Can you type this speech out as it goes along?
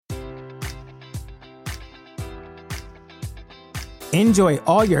Enjoy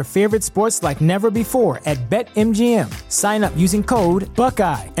all your favorite sports like never before at BetMGM. Sign up using code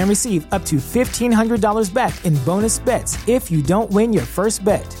Buckeye and receive up to $1,500 back in bonus bets if you don't win your first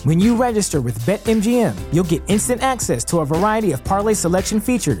bet. When you register with BetMGM, you'll get instant access to a variety of parlay selection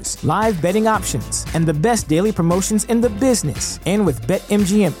features, live betting options, and the best daily promotions in the business. And with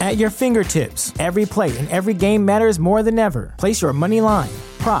BetMGM at your fingertips, every play and every game matters more than ever. Place your money line,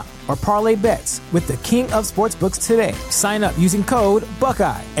 prop, or parlay bets with the king of sportsbooks today. Sign up using code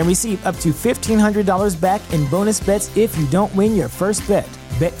Buckeye and receive up to $1,500 back in bonus bets if you don't win your first bet.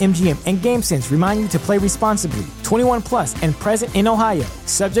 BetMGM and GameSense remind you to play responsibly. 21 plus and present in Ohio,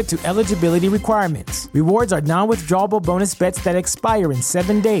 subject to eligibility requirements. Rewards are non-withdrawable bonus bets that expire in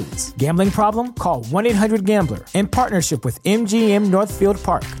 7 days. Gambling problem? Call 1-800-GAMBLER. In partnership with MGM Northfield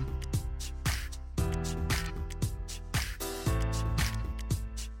Park.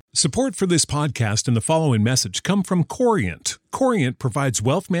 Support for this podcast and the following message come from Corient. Corient provides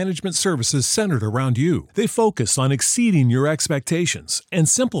wealth management services centered around you. They focus on exceeding your expectations and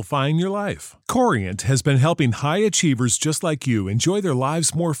simplifying your life. Corient has been helping high achievers just like you enjoy their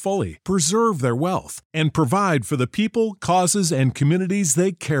lives more fully, preserve their wealth, and provide for the people, causes, and communities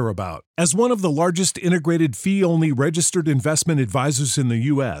they care about. As one of the largest integrated fee-only registered investment advisors in the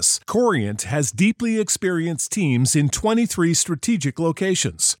U.S., Corient has deeply experienced teams in 23 strategic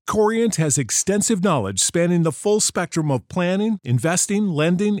locations. Corient has extensive knowledge spanning the full spectrum of planning, investing,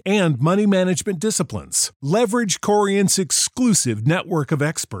 lending, and money management disciplines. Leverage Corient's exclusive network of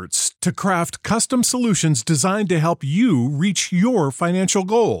experts to craft custom solutions designed to help you reach your financial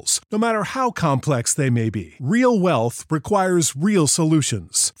goals, no matter how complex they may be. Real wealth requires real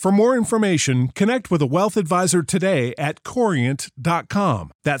solutions. For more information, connect with a wealth advisor today at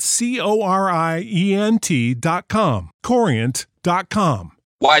Corient.com. That's Corient.com. Corient.com.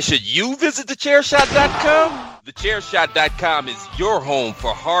 Why should you visit thechairshot.com? Thechairshot.com is your home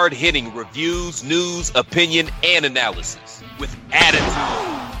for hard-hitting reviews, news, opinion, and analysis with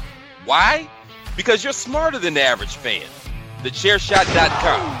attitude. Why? Because you're smarter than the average fan.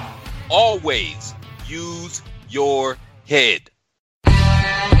 Thechairshot.com. Always use your head.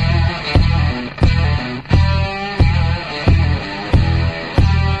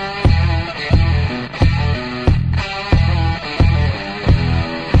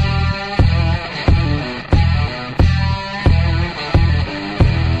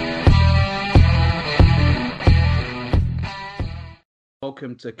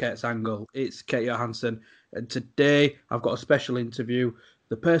 Welcome to Ket's Angle. It's Ket Johansson, and today I've got a special interview.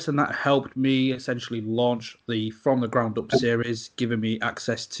 The person that helped me essentially launch the From the Ground Up series, giving me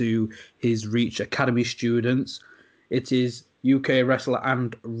access to his Reach Academy students. It is UK wrestler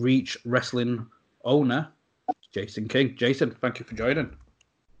and Reach Wrestling owner, Jason King. Jason, thank you for joining.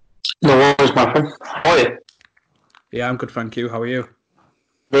 No worries, my friend. How are you? Yeah, I'm good, thank you. How are you?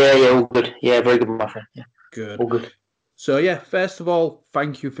 Yeah, all good. Yeah, very good, my friend. Yeah. Good. All good. So yeah, first of all,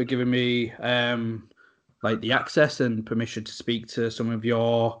 thank you for giving me the access and permission to speak to some of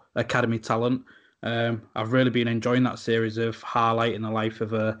your academy talent. I've really been enjoying that series of highlighting the life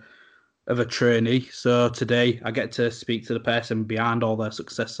of a trainee. So today I get to speak to the person behind all their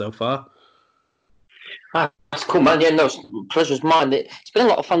success so far. That's cool, man. Yeah, no, pleasure's mine. It's been a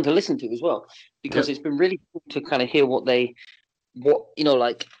lot of fun to listen to as well, because It's been really cool to kind of hear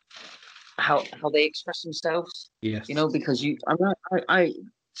how they express themselves. Yes. Because I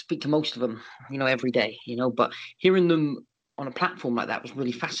speak to most of them, every day, but hearing them on a platform like that was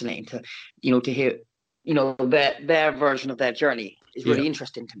really fascinating to hear, their version of their journey is really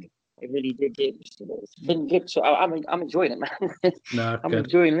interesting to me. It really did. It's been good. So I'm enjoying it, man. No, I'm good.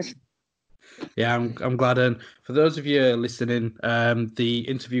 enjoying listening. Yeah, I'm glad. And for those of you listening, the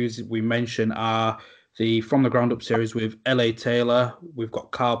interviews we mentioned are the From the Ground Up series with LA Taylor, we've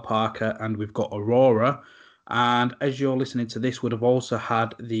got Carl Parker, and we've got Aurora. And as you're listening to this, would have also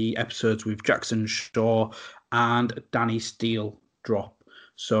had the episodes with Jackson Shaw and Danny Steele drop.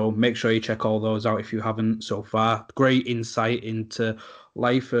 So make sure you check all those out if you haven't so far. Great insight into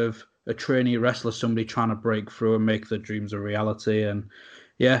life of a trainee wrestler, somebody trying to break through and make their dreams a reality. And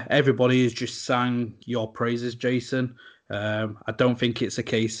yeah, everybody has just sang your praises, Jason. I don't think it's a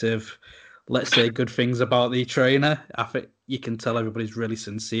case of let's say good things about the trainer. I think you can tell everybody's really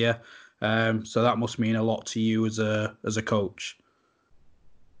sincere. So that must mean a lot to you as a coach.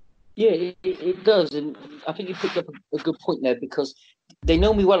 Yeah, it does. And I think you picked up a good point there, because they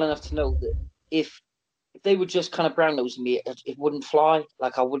know me well enough to know that if they were just kind of brown-nosing me, it wouldn't fly.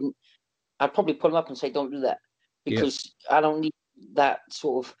 Like I'd probably put them up and say, don't do that, because I don't need that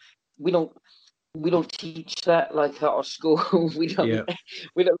sort of, we don't teach that like at our school. we don't.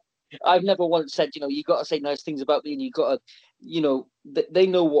 I've never once said, you got to say nice things about me, and you got to, they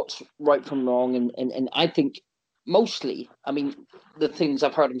know what's right from wrong, and I think mostly, I mean, the things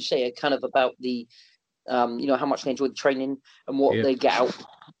I've heard them say are kind of about the, how much they enjoy the training and what they get out.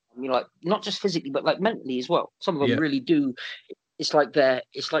 Like not just physically, but like mentally as well. Some of them really do. It's like their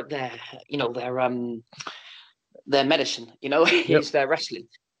their medicine. Is their wrestling,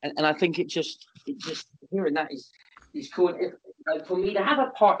 and I think it just hearing that is cool. Like for me to have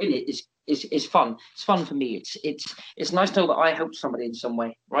a part in it is fun. It's fun for me. It's nice to know that I helped somebody in some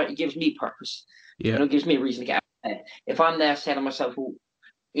way. Right? It gives me purpose. It gives me a reason to get out there. If I'm there saying to myself, well,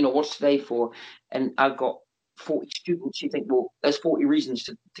 what's today for? And I've got 40 students, you think, well, there's 40 reasons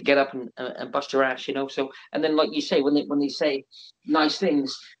to get up and bust your ass, So, and then like you say, when they say nice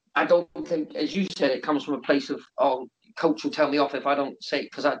things, I don't think, as you said, it comes from a place of, coach will tell me off if I don't say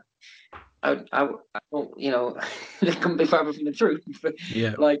it, because I don't, it couldn't be further from the truth. But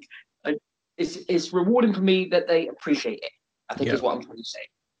it's rewarding for me that they appreciate it, I think is what I'm trying to say.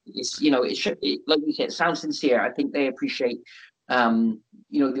 It's, it should, like you said, it sounds sincere. I think they appreciate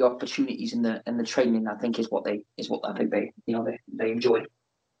the opportunities and the training. I think is what I think they enjoy.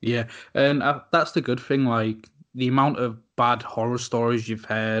 Yeah, and that's the good thing. Like the amount of bad horror stories you've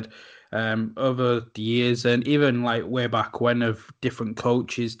heard over the years, and even like way back when, of different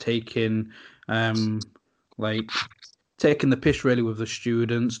coaches taking the piss really with the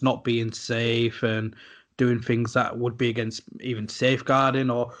students, not being safe and doing things that would be against even safeguarding,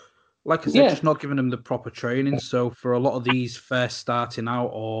 or like I said, just not giving them the proper training. So for a lot of these first starting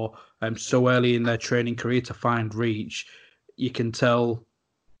out or so early in their training career to find reach, you can tell.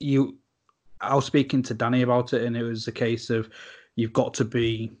 I was speaking to Danny about it, and it was a case of you've got to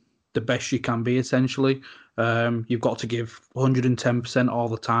be the best you can be, essentially. You've got to give 110% all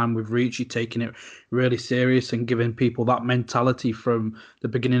the time with reach. You're taking it really serious and giving people that mentality from the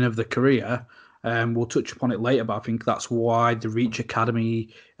beginning of the career. We'll touch upon it later, but I think that's why the Reach Academy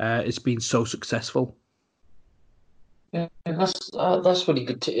has been so successful. Yeah, that's really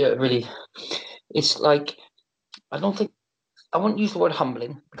good. Really, it's like I wouldn't use the word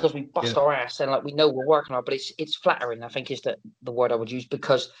humbling, because we bust our ass and like we know we're working hard, but it's flattering, I think, is the word I would use,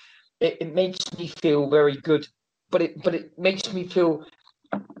 because it makes me feel very good, but it makes me feel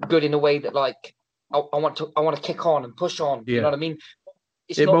good in a way that like I want to kick on and push on. You know what I mean?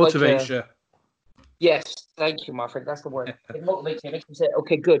 It motivates you. Yes, thank you, my friend. That's the word. It motivates me. It makes me say,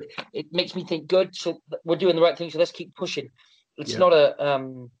 okay, good. It makes me think, good. So we're doing the right thing. So let's keep pushing. It's not a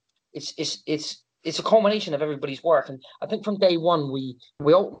it's a culmination of everybody's work. And I think from day one, we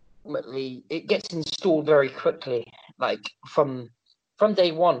ultimately, it gets installed very quickly. Like from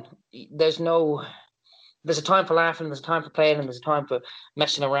day one, there's a time for laughing, there's a time for playing, and there's a time for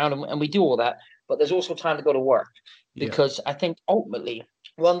messing around, and we do all that. But there's also time to go to work, because I think ultimately,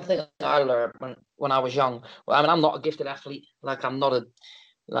 one thing I learned when I was young, I'm not a gifted athlete. Like I'm not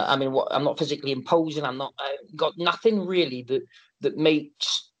physically imposing. I've got nothing really that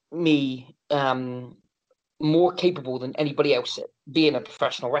makes me more capable than anybody else at being a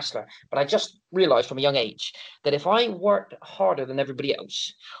professional wrestler. But I just realized from a young age that if I worked harder than everybody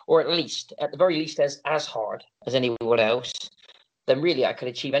else, or at the very least as hard as anyone else, then really I could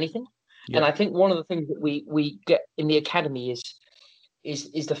achieve anything. Yeah. And I think one of the things that we get in the academy is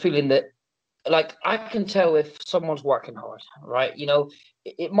the feeling that, like, I can tell if someone's working hard, right?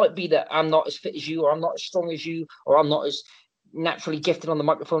 It might be that I'm not as fit as you, or I'm not as strong as you, or I'm not as naturally gifted on the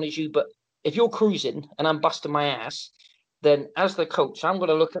microphone as you, but if you're cruising and I'm busting my ass, then as the coach, I'm going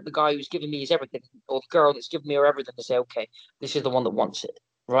to look at the guy who's giving me his everything, or the girl that's giving me her everything, and say, okay, this is the one that wants it,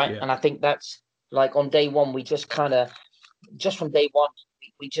 right? Yeah. And I think that's like on day one, we just from day one,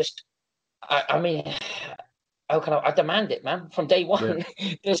 we just, I mean, how can I demand it, man? From day one,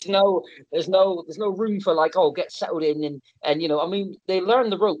 there's no room for like, get settled in and I mean, they learn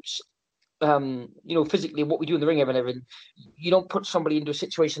the ropes. Physically, what we do in the ring and everything. You don't put somebody into a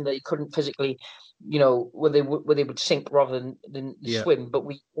situation that you couldn't physically, where they would sink rather than swim. But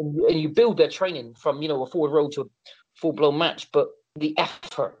you build their training from a forward row to a full blown match. But the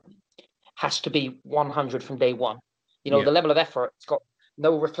effort has to be 100 from day one. The level of effort, it's got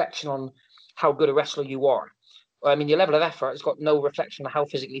no reflection on how good a wrestler you are. I mean, your level of effort has got no reflection on how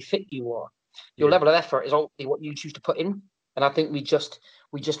physically fit you are. Your level of effort is ultimately what you choose to put in. And I think we just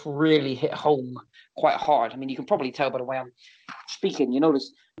really hit home quite hard. I mean, you can probably tell by the way I'm speaking.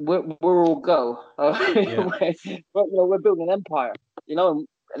 We're all go. We're building an empire. An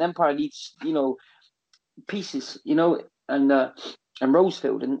empire needs pieces. And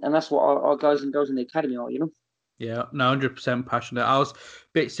Rosefield, and that's what our guys and girls in the academy are. Yeah, no, 100% passionate. I was a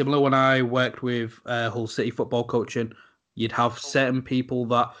bit similar when I worked with Hull City football coaching. You'd have certain people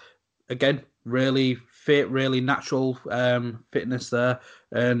that, again, really fit, really natural fitness there,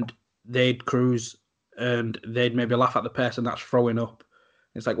 and they'd cruise and they'd maybe laugh at the person that's throwing up.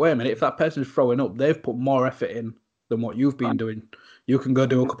 It's like, wait a minute, if that person's throwing up, they've put more effort in than what you've been doing. You can go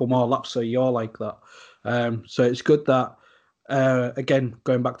do a couple more laps so you're like that. So it's good that, again,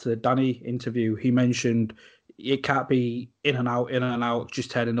 going back to the Danny interview, he mentioned it can't be in and out,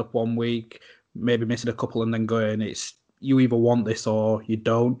 just turning up one week, maybe missing a couple and then going. It's you either want this or you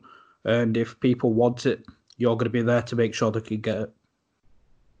don't. And if people want it, you're going to be there to make sure they can get it.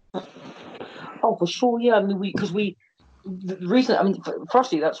 Oh, for sure, yeah. I mean, the reason, I mean,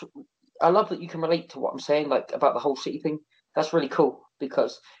 firstly, I love that you can relate to what I'm saying, like about the whole city thing. That's really cool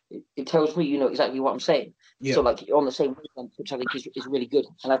because it tells me you know exactly what I'm saying. Yeah. So, like, you're on the same wavelength, which I think is really good.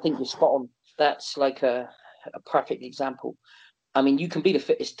 And I think you're spot on. That's like a perfect example. I mean, you can be the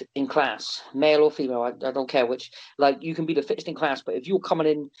fittest in class, male or female, I don't care which. Like, you can be the fittest in class, but if you're coming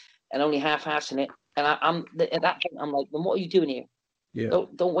in and only half-assing it, and I'm at that point, I'm like, then what are you doing here? Yeah.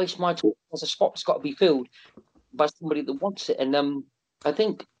 Don't waste my time. There's a spot that's got to be filled by somebody that wants it. And I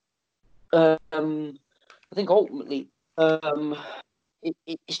think ultimately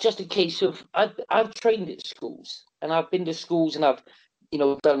it's just a case of I've trained at schools and I've been to schools and I've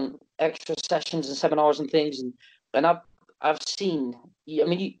done extra sessions and seminars and things and I've seen. I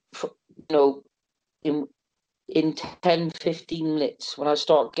mean, in 10, 15 minutes when I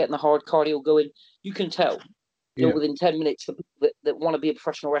start getting the hard cardio going, you can tell. Within 10 minutes, the people that want to be a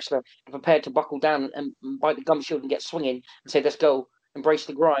professional wrestler are prepared to buckle down and bite the gum shield and get swinging and say, let's go, embrace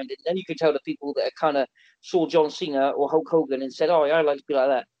the grind. And then you can tell the people that are kind of saw John Cena or Hulk Hogan and said, oh, yeah, I'd like to be like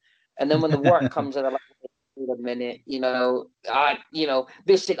that. And then when the work comes in, they're like, wait a minute, I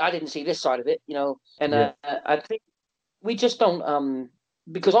didn't see this side of it, and I think we just don't,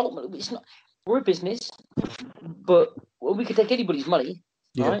 because ultimately it's not, we're a business, but we could take anybody's money.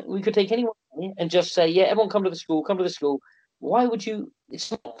 Yeah. Right? We could take anyone's money and just say, yeah, everyone come to the school. Why would you? It's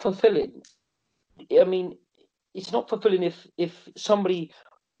not fulfilling. I mean, it's not fulfilling if somebody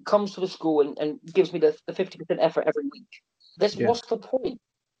comes to the school and gives me the 50% effort every week. What's the point?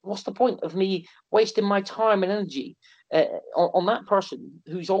 What's the point of me wasting my time and energy on that person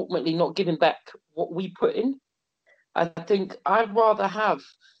who's ultimately not giving back what we put in? I think I'd rather have,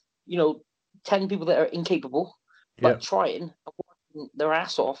 10 people that are incapable, but trying their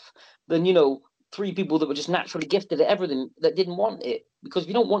ass off than 3 people that were just naturally gifted at everything that didn't want it. Because if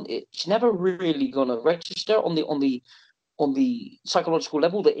you don't want it, it's never really gonna register on the psychological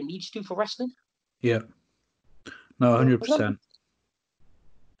level that it needs to for wrestling. Yeah. No, 100%.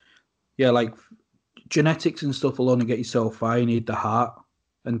 Yeah, like genetics and stuff will only get you so far. You need the heart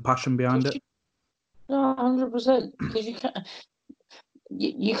and passion behind it. No, 100%. Because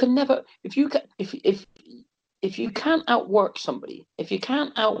you can never if you can't outwork somebody,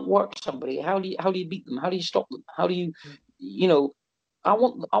 how do you beat them? How do you stop them? How do you, I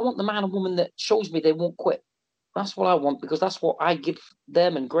want the man or woman that shows me they won't quit. That's what I want, because that's what I give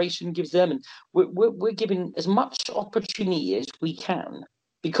them and Grayson gives them, and we're giving as much opportunity as we can,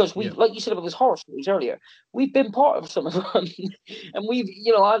 because we, like you said about those horror stories earlier, we've been part of some of them, and we've,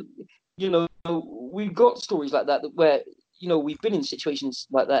 we've got stories like that where we've been in situations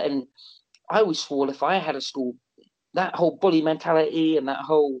like that, and I always swore if I had a school, that whole bully mentality and that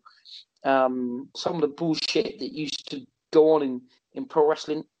whole some of the bullshit that used to go on in pro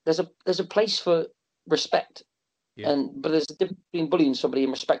wrestling, there's a place for respect, but there's a difference between bullying somebody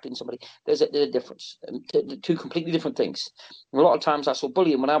and respecting somebody. There's a difference, two completely different things. And a lot of times I saw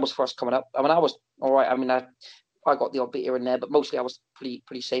bullying when I was first coming up. I mean, I was all right. I mean, I got the odd bit here and there, but mostly I was pretty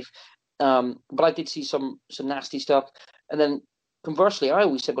safe. But I did see some nasty stuff, and then conversely, I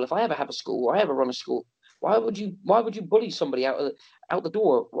always said, well, if I ever have a school or I ever run a school, why would you bully somebody out the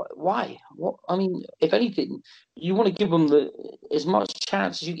door? Why? What? I mean, if anything, you want to give them as much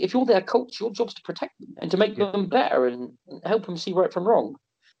chance as you. If you're their coach, your job's to protect them and to make them better and help them see right from wrong.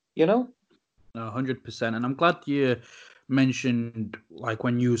 No, 100%. And I'm glad you mentioned, like,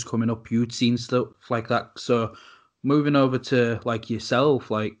 when you was coming up, you'd seen stuff like that. So moving over to like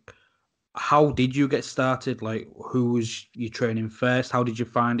yourself, like, how did you get started? Like, who was you training first? How did you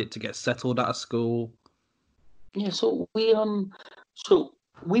find it to get settled at a school? Yeah, so we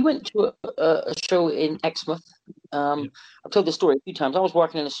went to a show in Exmouth. I've told this story a few times. I was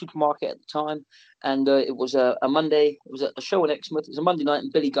working in a supermarket at the time, and it was a Monday. It was a show in Exmouth. It was a Monday night,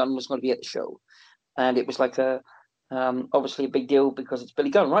 and Billy Gunn was going to be at the show, and it was like obviously a big deal because it's Billy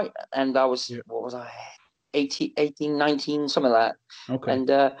Gunn, right? And I was what was I, 18, 19, something like that. Okay. And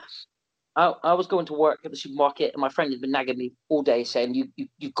I was going to work at the supermarket, and my friend had been nagging me all day saying,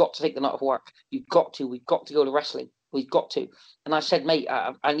 you've got to take the night off work. We've got to go to wrestling. We've got to. And I said, mate,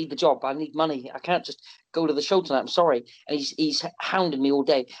 I need the job. I need money. I can't just go to the show tonight. I'm sorry. And he's hounded me all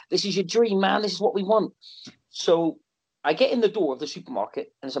day. This is your dream, man. This is what we want. So I get in the door of the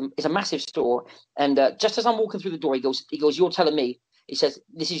supermarket, and it's a massive store. And just as I'm walking through the door, he goes, you're telling me, he says,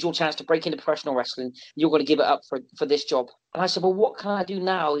 this is your chance to break into professional wrestling. You're going to give it up for this job. And I said, well, what can I do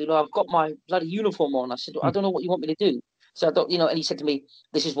now? I've got my bloody uniform on. I said, I don't know what you want me to do. So I don't, and he said to me,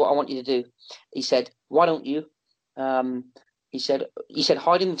 this is what I want you to do. He said, why don't you? He said,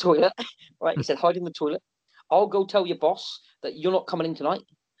 hide in the toilet. Right? He said, hide in the toilet. I'll go tell your boss that you're not coming in tonight.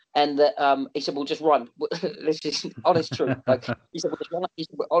 And that he said, we'll just run. This is honest truth. Like, he said, we'll just run. He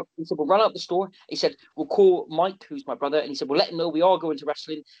said, we'll run out the store. He said, we'll call Mike, who's my brother, and he said, we'll let him know we are going to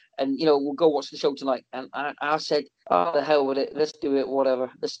wrestling, and we'll go watch the show tonight. And I said, oh, the hell with it. Let's do it. Whatever.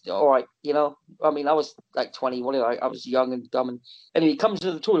 All right. I mean, I was like 20. I was young and dumb. And anyway, he comes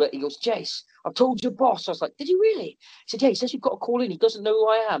into the toilet. He goes, Jace, I've told your boss. I was like, did you really? He said, yeah. He says you've got to call in. He doesn't know who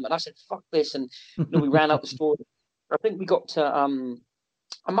I am. And I said, fuck this. And we ran out the store. I think we got to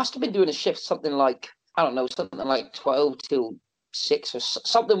I must have been doing a shift, something like 12 till 6 or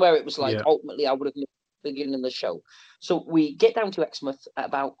something, where it was like, ultimately I would have missed the beginning of the show. So we get down to Exmouth at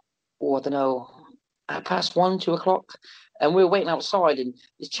about, at past 1, 2 o'clock, and we were waiting outside, and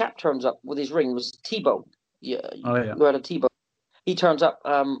this chap turns up with his ring. It was T-Bone. You heard of T-Bone. He turns up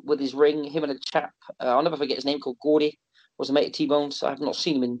with his ring, him and a chap, I'll never forget his name, called Gordy, was a mate of T-Bone's. I've not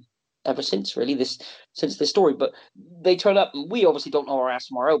seen him ever since, really, since this story. But they turn up, and we obviously don't know our ass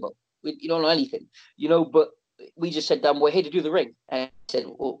from our elbow. You don't know anything, but we just said, we're here to do the ring. And he said,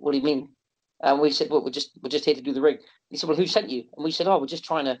 well, what do you mean? And we said, well, we're just here to do the ring. He said, well, who sent you? And we said, we just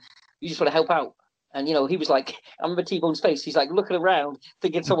want to help out. And, he was like, I remember T-Bone's face. He's like looking around,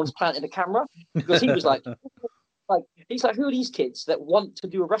 thinking someone's planting a camera, because he was like, he's like, who are these kids that want to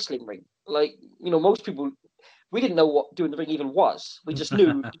do a wrestling ring? Like, most people, we didn't know what doing the ring even was. We just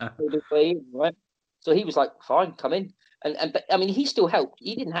knew, right? So he was like, fine, come in. But I mean, he still helped.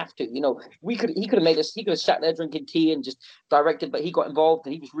 He didn't have to, he could have made us, he could have sat there drinking tea and just directed, but he got involved,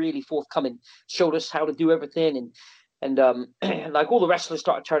 and he was really forthcoming, showed us how to do everything. And like all the wrestlers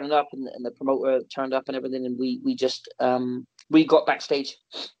started turning up, and the promoter turned up and everything. And we just, we got backstage,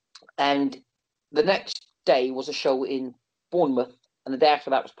 and the next day was a show in Bournemouth, and the day after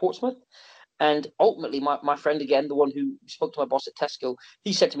that was Portsmouth. And ultimately, my friend, again, the one who spoke to my boss at Tesco,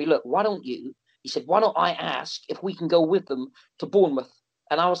 he said to me, look, why don't I ask if we can go with them to Bournemouth?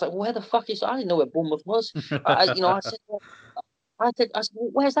 And I was like, well, where the fuck is, I didn't know where Bournemouth was. I said, well,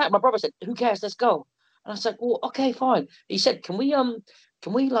 where's that? My brother said, who cares? Let's go. And I said, well, okay, fine. He said, can we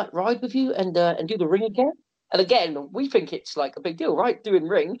like ride with you and do the ring again? And again, we think it's like a big deal, right? Doing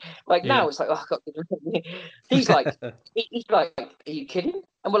ring. Like now it's like, oh, I got the ring. He's like, are you kidding?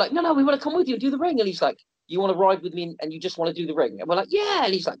 And we're like, no, we want to come with you and do the ring. And he's like, you want to ride with me and you just want to do the ring? And we're like, yeah.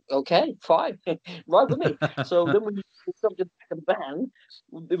 And he's like, okay, fine, ride with me. So then when we jumped in the back of the van,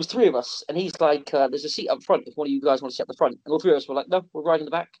 there was 3 of us. And he's like, there's a seat up front if one of you guys want to sit up the front. And all 3 of us were like, no, we're riding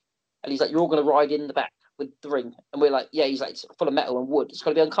the back. And he's like, you're all going to ride in the back with the ring. And we're like, yeah. He's like, it's full of metal and wood. It's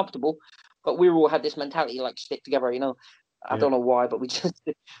going to be uncomfortable. But we all had this mentality, like, stick together, I don't know why, but we just,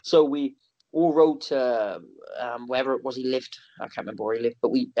 so we all rode to wherever it was he lived. I can't remember where he lived, but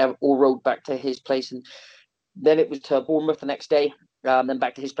we all rode back to his place. And then it was to Bournemouth the next day, then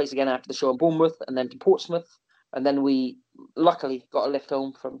back to his place again after the show in Bournemouth, and then to Portsmouth. And then we luckily got a lift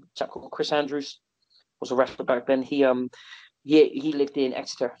home from a chap called Chris Andrews, was a wrestler back then. He lived in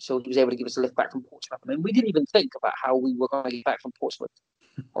Exeter, so he was able to give us a lift back from Portsmouth. I mean, we didn't even think about how we were going to get back from Portsmouth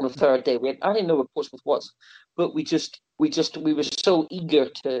on the 3rd day. I didn't know where Portsmouth was, but we were so eager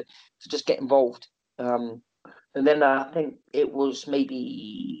to just get involved. And then I think it was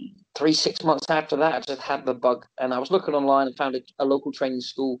maybe 3-6 months after that, I just had the bug, and I was looking online and found a local training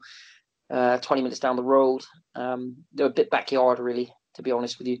school 20 minutes down the road. They were a bit backyard, really, to be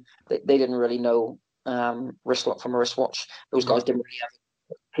honest with you. They didn't really know wrist lock from a wristwatch. Those guys didn't really have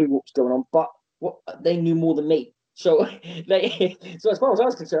a clue what was going on, but they knew more than me. So as far as I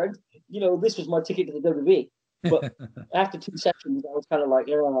was concerned, this was my ticket to the WWE. But after 2 sessions, I was kind of like,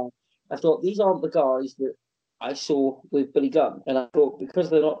 I thought, these aren't the guys that I saw with Billy Gunn. And I thought, because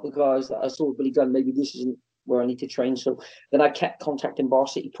they're not the guys that I saw with Billy Gunn, maybe this isn't where I need to train. So then I kept contacting Bar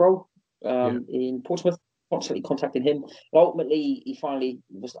City Pro in Portsmouth, constantly contacting him. And ultimately, he finally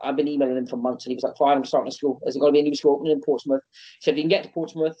I've been emailing him for months, and he was like, fine, I'm starting a school. There's going to be a new school opening in Portsmouth. He said, if you can get to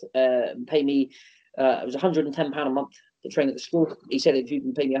Portsmouth and pay me, it was £110 a month to train at the school. He said, if you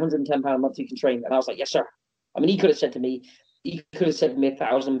can pay me £110 a month, you can train. And I was like, yes, sir. I mean, he could have said to me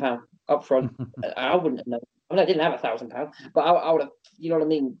 £1,000 up front. I wouldn't have known. I mean, I didn't have £1,000, but I would have, you know what I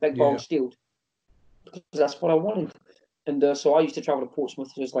mean, begged, borrowed, stealed. because that's what I wanted. And so I used to travel to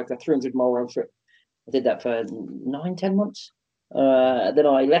Portsmouth. It was like a 300-mile round trip. I did that for 9-10 months. Then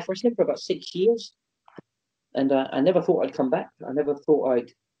I left wrestling for about 6 years, and I never thought I'd come back. I never thought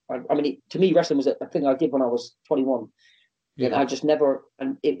I mean, to me, wrestling was a thing I did when I was 21. Yeah. And I just never,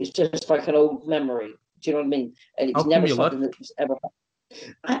 and it was just like an old memory. Do you know what I mean? And it was never something that was ever.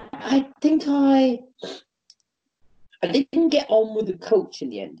 I think I didn't get on with the coach in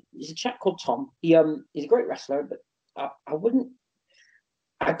the end. There's a chap called Tom. He's a great wrestler, but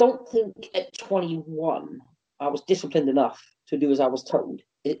I don't think at 21 I was disciplined enough to do as I was told.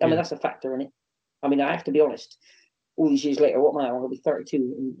 I mean, that's a factor in it. I mean, I have to be honest. All these years later, what am I? I'm going to be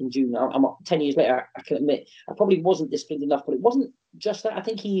 32 in June. I'm 10 years later. I can admit I probably wasn't disciplined enough, but it wasn't just that. I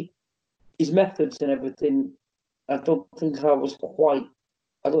think his methods and everything. I don't think I was quite.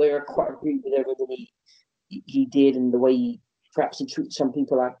 I don't think I quite agreed with everything he did and the way he treated some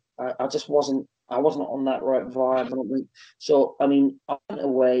people. I just wasn't. I wasn't on that right vibe. I don't think. So I mean, I went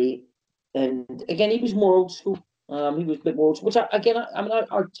away, and again, he was more old school. He was a bit more old school, which I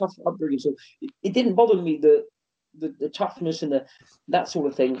tough upbringing, so it didn't bother me the toughness and that sort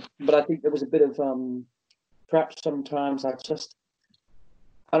of thing. But I think there was a bit of perhaps sometimes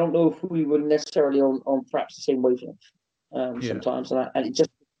I don't know if we were necessarily on perhaps the same wavelength sometimes, and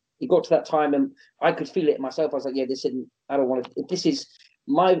it got to that time and I could feel it myself. I was like, yeah, this isn't. I don't want to. If this is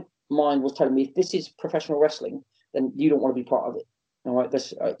my mind was telling me if this is professional wrestling, then you don't want to be part of it. All right,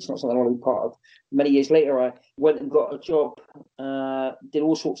 it's not something I want to be part of. Many years later, I went and got a job, did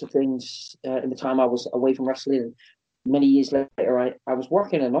all sorts of things in the time I was away from wrestling. And many years later, I was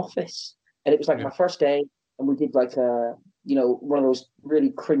working in an office, and it was like my first day, and we did like one of those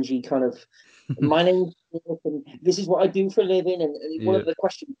really cringy kind of, my name, and this is what I do for a living, and one of the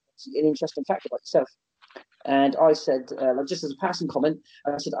questions, an interesting fact about yourself. And I said, just as a passing comment,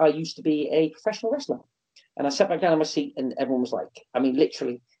 I said, I used to be a professional wrestler. And I sat back down on my seat and everyone was like, I mean,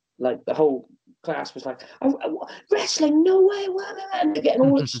 literally, like the whole class was like, oh, wrestling, no way, and they're getting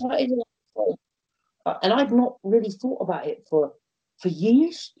all excited. And I'd not really thought about it for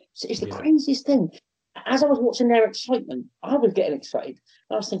years. It's the craziest thing. As I was watching their excitement, I was getting excited.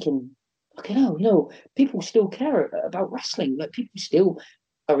 And I was thinking, okay, no, people still care about wrestling. Like people still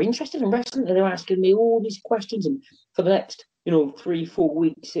are interested in wrestling and they're asking me all these questions. And for the next 3-4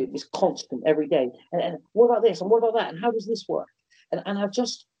 weeks, it was constant every day. And what about this? And what about that? And how does this work? And I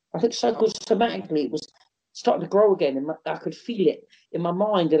think psychosomatically, it was starting to grow again. And I could feel it in my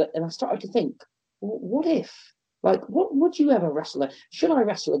mind. And I started to think, what if? Like, what would you ever wrestle? Should I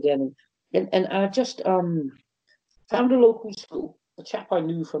wrestle again? And I just found a local school, a chap I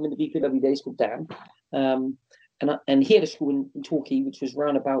knew from in the BPW days called Dan. And he had a school in Torquay, which was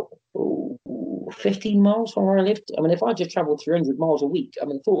around about 15 miles from where I lived. I mean, if I just travelled 300 miles a week, I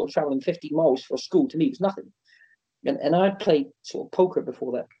mean, the thought of travelling 15 miles for a school to me was nothing. And I played sort of poker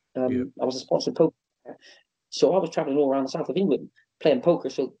before that. I was a sponsored poker player. So I was travelling all around the south of England playing poker.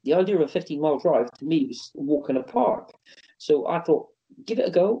 So the idea of a 15-mile drive to me was a walk in a park. So I thought, give it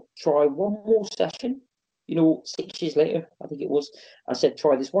a go, try one more session. 6 years later, I think it was, I said,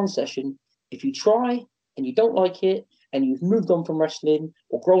 try this one session. If you try and you don't like it and you've moved on from wrestling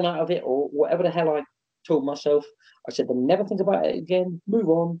or grown out of it or whatever the hell I told myself, I said, then never think about it again, move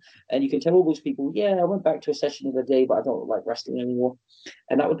on. And you can tell all those people, yeah, I went back to a session the other day, but I don't like wrestling anymore.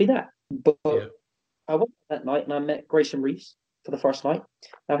 And that would be that. But I went that night and I met Grayson Reeves for the first night.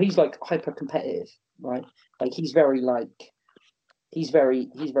 Now he's like hyper competitive, right? Like he's very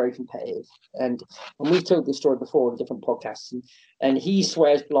competitive. And we've told this story before in different podcasts. And he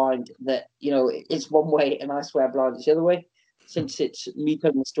swears blind that, it's one way and I swear blind it's the other way. Since it's me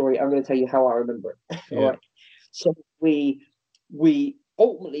telling the story, I'm going to tell you how I remember it. All right. So we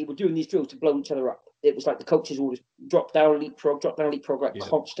ultimately were doing these drills to blow each other up. It was like the coaches always drop down, leapfrog, like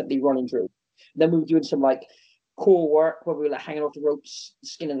constantly running drill. Then we were doing some like core work where we were like hanging off the ropes,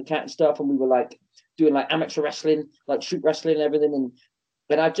 skinning the cat and stuff. And we were like doing like amateur wrestling, like shoot wrestling and everything.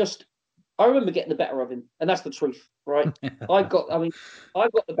 And I remember getting the better of him. And that's the truth, right? I got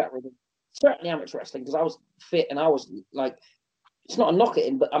the better of him. Certainly amateur wrestling because I was fit and I was like, it's not a knock at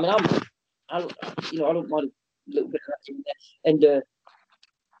him, but I mean, I don't mind a little bit of that in there. And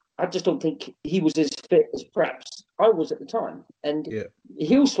I just don't think he was as fit as perhaps I was at the time. And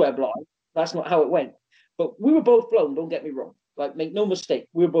he'll swear blind. That's not how it went. But we were both blown, don't get me wrong. Like, make no mistake,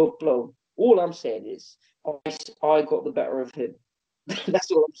 we were both blown. All I'm saying is I got the better of him.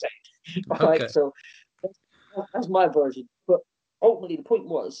 That's all I'm saying. Okay. Right, so that's my version. But ultimately, the point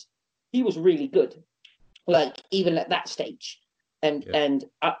was, he was really good. Like, even at that stage. And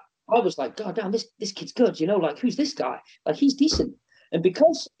I was like, God damn, this kid's good, like, who's this guy? Like, he's decent. And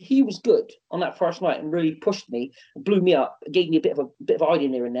because he was good on that first night and really pushed me, blew me up, gave me a bit of idea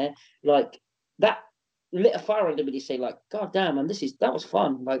here and there, like that lit a fire under me to say, like, God damn, man, that was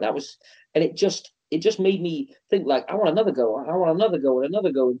fun. Like that was, and it just made me think, like, I want another go. I want another go and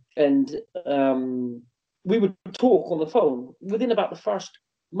another go. And we would talk on the phone. Within about the first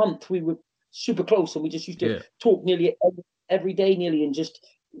month, we were super close, and we just used to talk nearly every day, and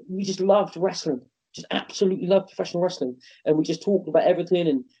we just loved wrestling. Just absolutely loved professional wrestling, and we just talked about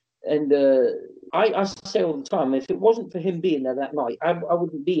everything. And I say all the time, if it wasn't for him being there that night, I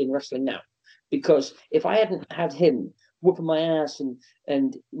wouldn't be in wrestling now, because if I hadn't had him whooping my ass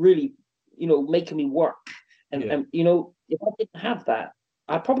and really, making me work, and if I didn't have that,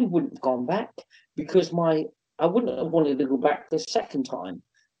 I probably wouldn't have gone back, because I wouldn't have wanted to go back the second time,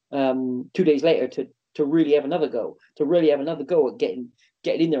 2 days later to really have another go, at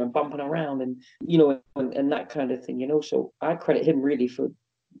getting in there and bumping around and and that kind of thing, So I credit him really for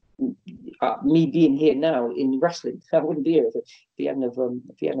me being here now in wrestling. I wouldn't be here if he hadn't have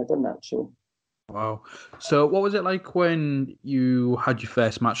done that. So. Wow. So what was it like when you had your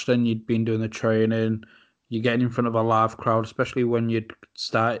first match then? You'd been doing the training, you're getting in front of a live crowd, especially when you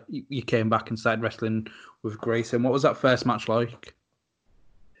came back and started wrestling with Grayson. What was that first match like?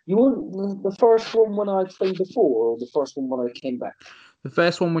 You want the first one when I trained before, or the first one when I came back? The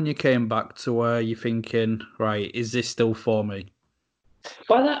first one when you came back, to where you're thinking, right, is this still for me?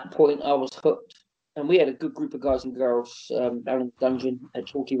 By that point, I was hooked. And we had a good group of guys and girls down in the dungeon at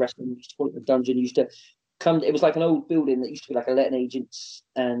Torquay Wrestling. We used to call it the dungeon. Used to come. It was like an old building that used to be like a letting agents,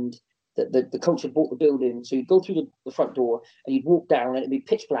 and the coach had bought the building. So you'd go through the front door and you'd walk down, and it'd be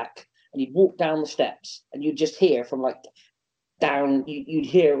pitch black. And you'd walk down the steps, and you'd just hear from like down. You'd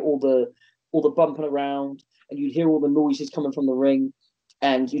hear all the bumping around, and you'd hear all the noises coming from the ring,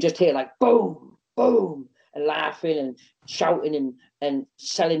 and you just hear like boom, boom, and laughing and shouting and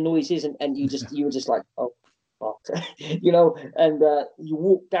selling noises, and you were just like, oh fuck. And you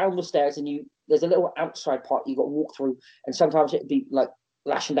walk down the stairs, and there's a little outside part you got to walk through, and sometimes it'd be like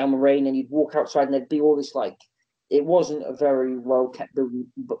lashing down the rain, and you'd walk outside and there'd be all this, like, it wasn't a very well kept building,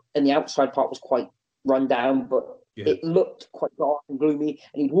 and the outside part was quite run down, but it looked quite dark and gloomy,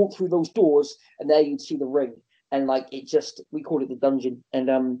 and you'd walk through those doors and there you'd see the ring, and like we called it the dungeon. And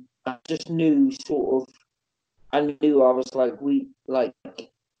I just knew I was like,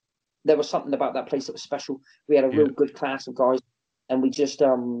 there was something about that place that was special. We had a real good class of guys, and we just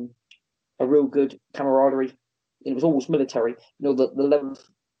a real good camaraderie. It was almost military, the level of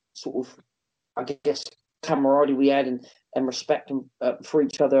sort of, I guess, camaraderie we had and respect for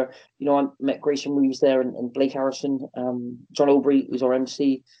each other. I met Grayson Reeves there, and Blake Harrison, John Aubrey was our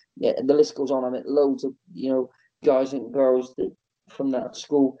MC. Yeah, the list goes on. I met loads of guys and girls from that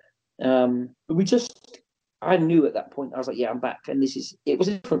school. I knew at that point, I was like, yeah, I'm back. And it was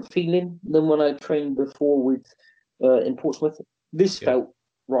a different feeling than when I trained before in Portsmouth. This felt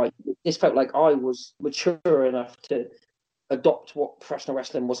right. This felt like I was mature enough to adopt what professional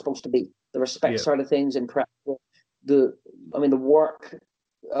wrestling was supposed to be. The respect side of things, and perhaps the work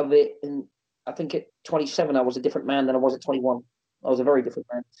of it. And I think at 27, I was a different man than I was at 21. I was a very different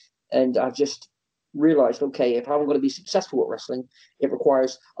man. And I just realized, okay, if I'm going to be successful at wrestling, it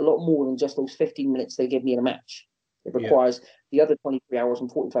requires a lot more than just those 15 minutes they give me in a match. It requires the other 23 hours and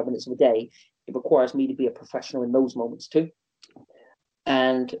 45 minutes of the day. It requires me to be a professional in those moments too.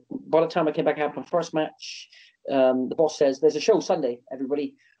 And by the time I came back out my first match, the boss says, there's a show Sunday,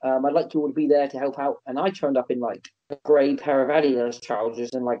 everybody. I'd like you all to be there to help out. And I turned up in like a grey pair of Adidas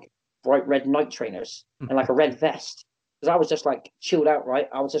trousers and like bright red night trainers and like a red vest. Because I was just like chilled out, right?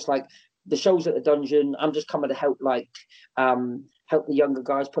 I was just like, the show's at the dungeon. I'm just coming to help, help the younger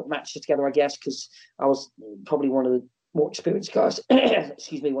guys put matches together, I guess, because I was probably one of the more experienced guys.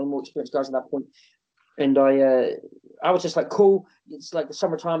 Excuse me, one of the more experienced guys at that point. And I was just like, cool. It's like the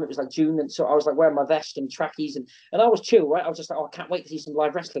summertime. It was like June, and so I was like wearing my vest and trackies, and I was chill, right? I was just like, oh, I can't wait to see some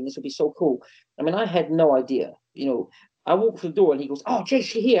live wrestling. This would be so cool. I mean, I had no idea, I walked through the door and he goes, oh,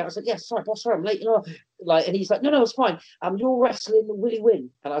 Jace, you're here. I was like, yeah, sorry, boss, sorry, I'm late, and he's like, no, it's fine. You're wrestling Willie Win.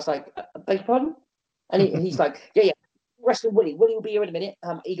 And I was like, beg your pardon? And he's like, yeah, wrestling Willie. Willie will be here in a minute.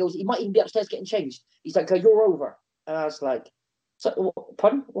 He goes, he might even be upstairs getting changed. He's like, you're over. And I was like, so,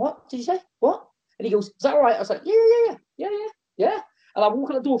 pardon? What did you say? What? And he goes, is that all right? I was like, yeah. And I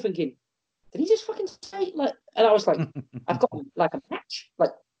walk out the door thinking, did he just fucking say, like, and I was like, I've got like a match?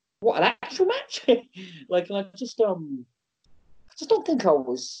 Like, what, an actual match? Like, and I just don't think I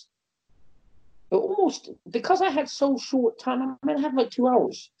was, almost, because I had so short time. I mean, I had like 2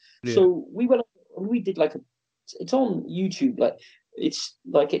 hours. Yeah. So we did like it's on YouTube. Like, it's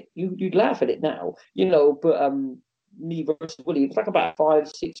like you'd laugh at it now, but me versus Willie. It was like about a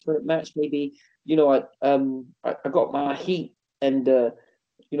 5-6 minute match, maybe. You know, I got my heat, and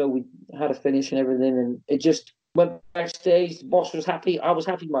you know, we had a finish and everything, and it just went backstage. The boss was happy, I was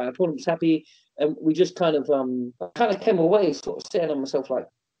happy, my opponent was happy, and we just kind of came away sort of saying to myself like,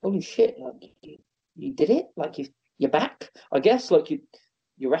 holy shit, like you did it, like you're back, I guess, like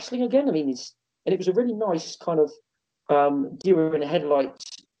you're wrestling again. I mean, it was a really nice kind of deer in the headlights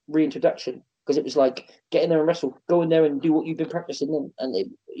reintroduction, because it was like get in there and wrestle, go in there and do what you've been practicing,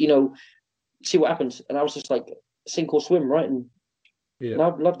 and you know, see what happens. And I was just like sink or swim, right? And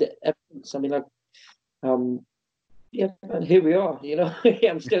I've loved it ever since. I mean, like, yeah, and here we are. You know, yeah,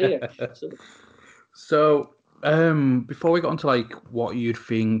 I'm still here. So, before we got into like what you'd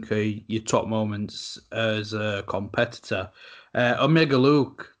think are your top moments as a competitor, Omega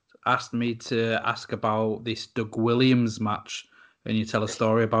Luke asked me to ask about this Doug Williams match, and you tell a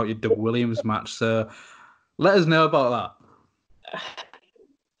story about your Doug Williams match. So, let us know about that.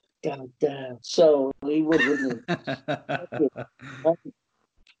 God damn. So he would, wouldn't he?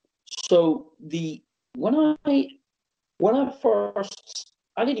 So when I first,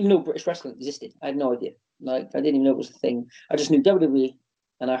 I didn't even know British wrestling existed. I had no idea. Like, I didn't even know it was a thing. I just knew WWE,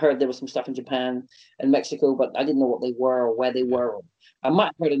 and I heard there was some stuff in Japan and Mexico, but I didn't know what they were or where they were. I might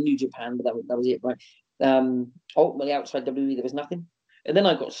have heard of New Japan, but that was it, right? Ultimately, outside WWE, there was nothing. And then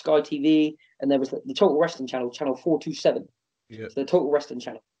I got Sky TV, and there was the Total Wrestling Channel, channel 427. Yeah. So the Total Wrestling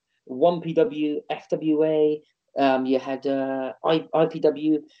Channel. 1PW, FWA, you had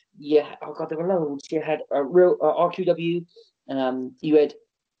IPW, oh God, there were loads. You had real RQW, you had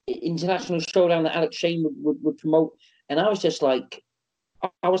International Showdown that Alex Shane would promote, and I was just like,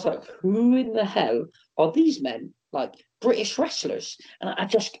 who in the hell are these men? Like British wrestlers, and I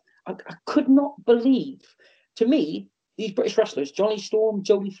could not believe. To me, these British wrestlers, Johnny Storm,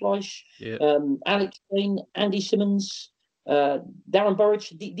 Jody Fleisch, Alex Shane, Andy Simmons, Darren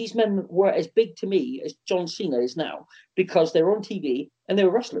Burridge, these men were as big to me as John Cena is now, because they were on TV and they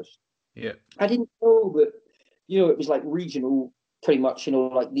were wrestlers. Yeah, I didn't know that, you know, it was like regional, pretty much. You know,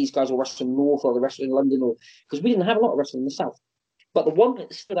 like these guys were wrestling North or the wrestling in London, or because we didn't have a lot of wrestling in the South. But the one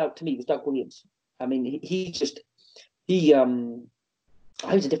that stood out to me was Doug Williams. I mean, he was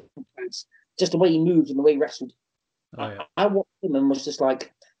a different class. Just the way he moved and the way he wrestled. Oh, yeah. I watched him and was just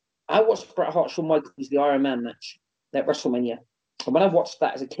like, I watched Bret Hart, Shawn Michaels, the Iron Man match at WrestleMania. And when I watched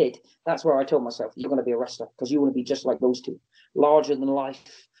that as a kid, that's where I told myself, you're going to be a wrestler, because you want to be just like those two. Larger than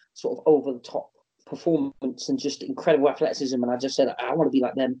life, sort of over the top performance and just incredible athleticism. And I just said, I want to be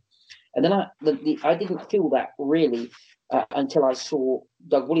like them. And then I didn't feel that really until I saw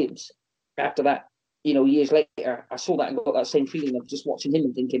Doug Williams. After that, you know, years later, I saw that and got that same feeling of just watching him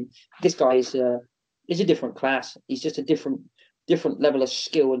and thinking, this guy is a different class. He's just a different level of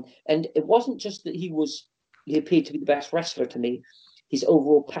skill. And it wasn't just that he appeared to be the best wrestler to me. His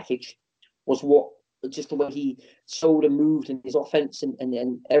overall package was just the way he sold and moved, and his offense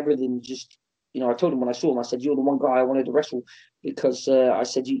and everything. Just, you know, I told him when I saw him, I said, you're the one guy I wanted to wrestle, because I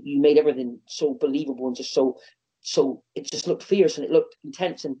said, you made everything so believable and just so it just looked fierce and it looked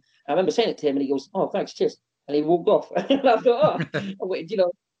intense. And I remember saying it to him, and he goes, oh, thanks, cheers. And he walked off. And I thought, I waited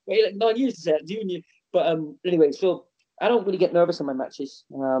like 9 years to say it, didn't you? But anyway, so I don't really get nervous in my matches.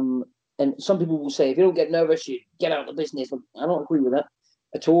 And some people will say, if you don't get nervous, you get out of the business. I don't agree with that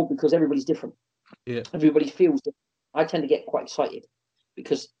at all, because everybody's different. Yeah. Everybody feels different. I tend to get quite excited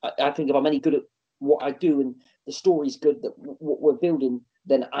because I think if I'm any good at what I do and the story's good, that what we're building,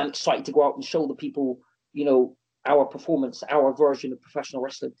 then I'm excited to go out and show the people, you know, our performance, our version of professional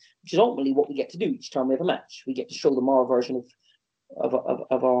wrestling, which is ultimately what we get to do each time we have a match. We get to show them our version of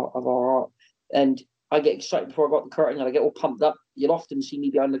our art. And I get excited before I got the curtain, and I get all pumped up. You'll often see me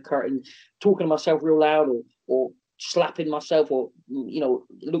behind the curtain talking to myself real loud, or slapping myself, or, you know,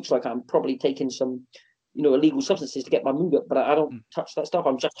 it looks like I'm probably taking some, you know, illegal substances to get my mood up, but I don't touch that stuff.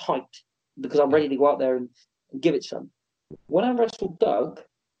 I'm just hyped because I'm ready to go out there and give it some. When I wrestled Doug,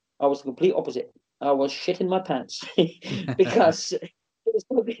 I was the complete opposite. I was shitting my pants because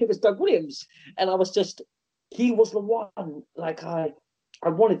it was Doug Williams, and I was just, he was the one, like I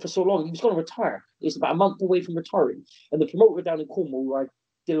wanted for so long. He was going to retire. He was about a month away from retiring. And the promoter down in Cornwall, who I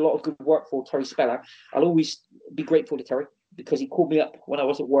did a lot of good work for, Terry Speller, I'll always be grateful to Terry, because he called me up when I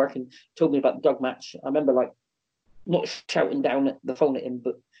was at work and told me about the Doug match. I remember, like, not shouting down at the phone at him,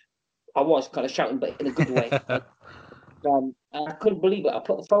 but I was kind of shouting, but in a good way. And I couldn't believe it. I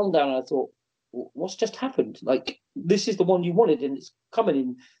put the phone down and I thought, what's just happened? Like, this is the one you wanted, and it's coming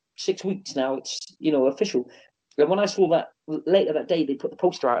in 6 weeks now. It's, you know, official. And when I saw that later that day, they put the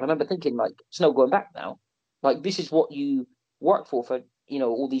poster out, and I remember thinking, like, it's no going back now. Like, this is what you worked for, you know,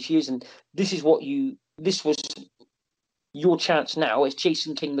 all these years, and this was your chance now as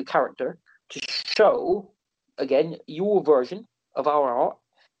Jason King, the character, to show, again, your version of our art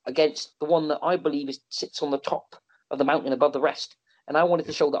against the one that I believe sits on the top of the mountain above the rest. And I wanted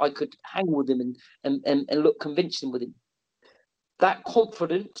to show that I could hang with him and look convincing with him. That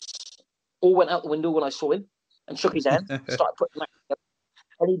confidence all went out the window when I saw him and shook his hand, started putting that together.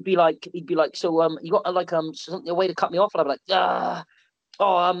 And he'd be like, so you got like something, a way to cut me off? And I'd be like,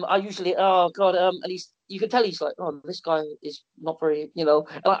 I usually, and you can tell he's like, oh, this guy is not very, And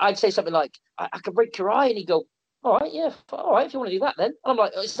I'd say something like, I could break your eye, and he'd go, all right, yeah, all right, if you want to do that, then. And I'm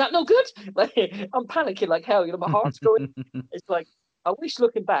like, is that no good? Like, I'm panicking like hell, my heart's going. It's like, I wish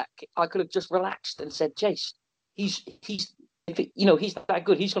looking back, I could have just relaxed and said, Jace, he's that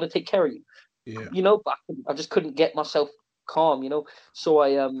good. He's going to take care of you. Yeah. But I just couldn't get myself calm,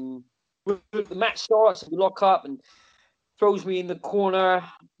 So the match starts, we lock up, and throws me in the corner.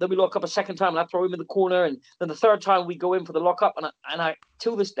 Then we lock up a second time, and I throw him in the corner. And then the third time we go in for the lockup, and I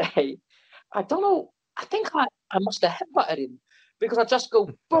till this day, I don't know. I think I must have headbutted him because I just go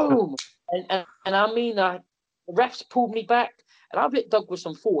boom, and I mean, the refs pulled me back, and I hit Doug with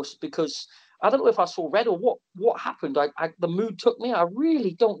some force because I don't know if I saw red or what happened. The mood took me. I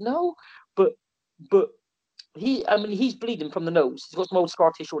really don't know, but he's bleeding from the nose. He's got some old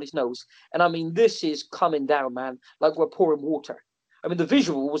scar tissue on his nose. And I mean, this is coming down, man, like we're pouring water. I mean, the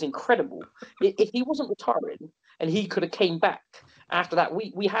visual was incredible. If he wasn't retiring and he could have came back after that,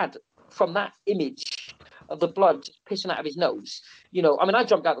 we had from that image of the blood pissing out of his nose, I mean, I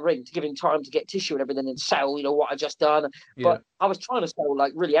jumped out the ring to give him time to get tissue and everything and sell, what I just done. Yeah. But I was trying to sell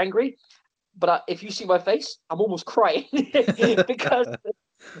like really angry. But if you see my face, I'm almost crying because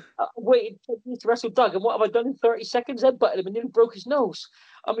I waited 10 years to wrestle Doug, and what have I done in 30 seconds? Headbutted him and nearly broke his nose.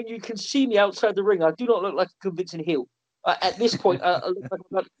 I mean, you can see me outside the ring. I do not look like a convincing heel. At this point, I look like I'm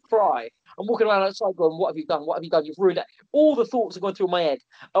about to cry. I'm walking around outside going, what have you done? What have you done? You've ruined it. All the thoughts are going through my head.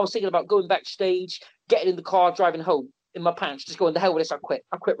 I was thinking about going backstage, getting in the car, driving home in my pants, just going, the hell with this, I quit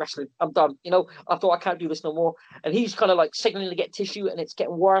wrestling. I'm done. I thought I can't do this no more. And he's kind of like signaling to get tissue, and it's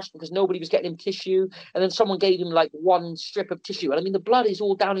getting worse because nobody was getting him tissue. And then someone gave him like one strip of tissue. And I mean, the blood is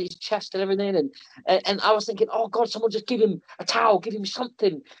all down his chest and everything. And I was thinking, oh God, someone just give him a towel, give him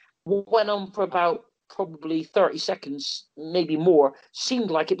something. Went on for about probably 30 seconds, maybe more. Seemed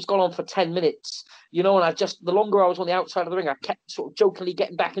like it was gone on for 10 minutes, and the longer I was on the outside of the ring, I kept sort of jokingly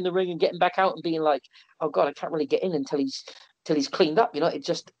getting back in the ring and getting back out and being like, oh God, I can't really get in until he's cleaned up.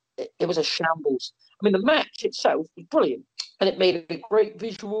 It was a shambles. I mean, the match itself was brilliant, and it made a great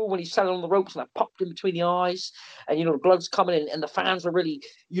visual when he's standing on the ropes and I popped in between the eyes, and the blood's coming in, and the fans were really,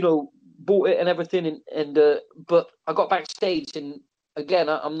 bought it and everything, but I got backstage, and again,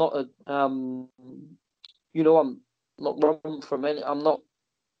 I'm not I'm not running from any. I'm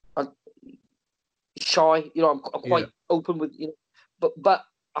shy. I'm quite open with but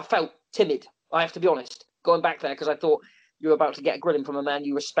I felt timid. I have to be honest. Going back there because I thought you were about to get a grilling from a man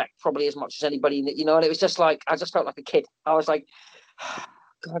you respect probably as much as anybody. And it was just like I just felt like a kid. I was like,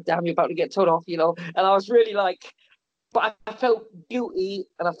 God damn, you're about to get told off. And I was really like, but I felt guilty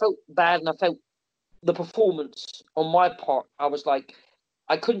and I felt bad and I felt the performance on my part. I was like,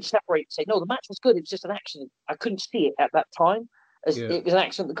 I couldn't separate and say, no, the match was good. It was just an accident. I couldn't see it at that time as it was an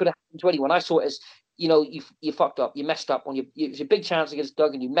accident that could have happened to anyone. I saw it as, you fucked up. You messed up. It was a big chance against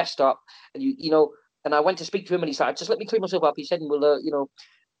Doug and you messed up. And, and I went to speak to him and he said, just let me clean myself up. He said, and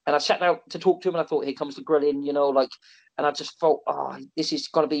I sat down to talk to him and I thought, here comes the grilling, and I just felt, this is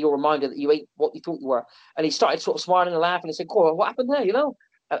going to be your reminder that you ain't what you thought you were. And he started sort of smiling and laughing and said, Cora, what happened there,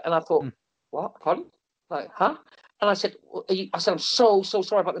 And I thought, what? Pardon? Like, huh? And I said, I'm so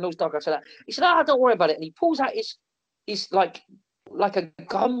sorry about the nose, Doug. I said that. He said, don't worry about it. And he pulls out his like a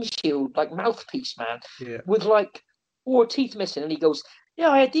gum shield, like mouthpiece, man, with like 4 teeth missing. And he goes,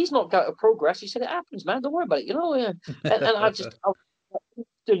 I had these knocked out of progress. He said, it happens, man. Don't worry about it, And I just,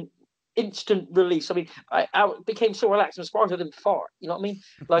 instant release. I mean, I became so relaxed and as far as I didn't fart. You know what I mean?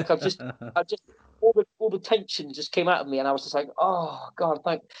 Like I just all the tension just came out of me, and I was just like, oh God,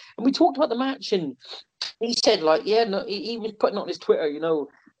 thank. And we talked about the match, and he said like, he was putting it on his Twitter,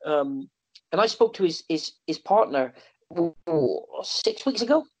 and I spoke to his partner 6 weeks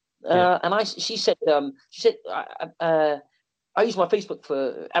ago, and she said I use my Facebook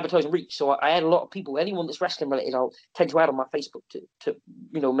for advertising reach, so I add a lot of people. Anyone that's wrestling related, I'll tend to add on my Facebook to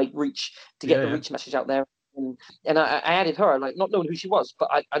make reach to get the reach message out there. And I added her, like not knowing who she was, but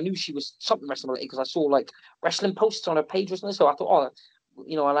I knew she was something wrestling related because I saw like wrestling posts on her page or something. So I thought,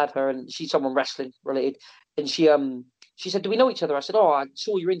 I'll add her, and she's someone wrestling related. And she said, do we know each other? I said, I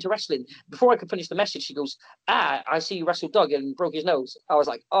saw you're into wrestling. Before I could finish the message, she goes, I see you wrestled Doug and broke his nose. I was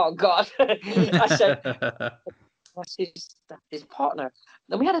like, oh God. I said, that's his partner.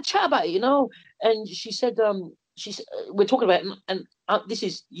 And we had a chat about it, and she said, we're talking about it, and this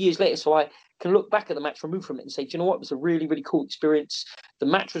is years later, so I can look back at the match removed from it and say, do you know what? It was a really, really cool experience. The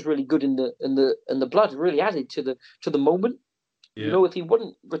match was really good, and the blood really added to the moment. Yeah. If he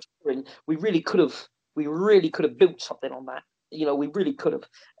wasn't returning, we really could have built something on that. We really could have.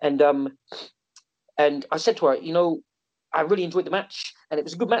 And I said to her, I really enjoyed the match, and it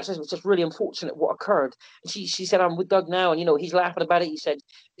was a good match. It was just really unfortunate what occurred. And she said, I'm with Doug now, and he's laughing about it. He said,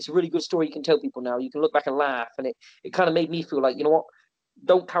 it's a really good story you can tell people now. You can look back and laugh, and it kind of made me feel like, you know what,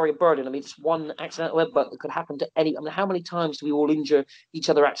 don't carry a burden. I mean, it's one accidental headbutt that could happen to any. I mean, how many times do we all injure each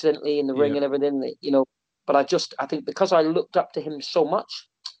other accidentally in the ring and everything? But I think because I looked up to him so much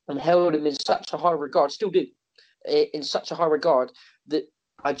and held him in such a high regard, still do, in such a high regard, that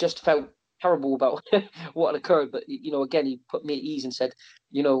I just felt terrible about what had occurred. But again, he put me at ease and said,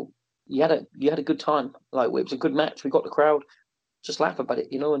 you had a good time. Like, it was a good match. We got the crowd. Just laugh about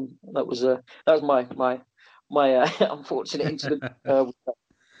it, and that was my unfortunate incident.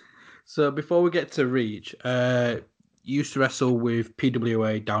 So before we get to Reach, you used to wrestle with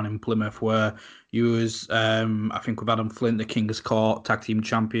PWA down in Plymouth, where you was, I think, with Adam Flint, the King's Court Tag Team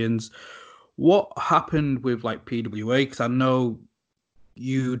Champions. What happened with PWA? Because I know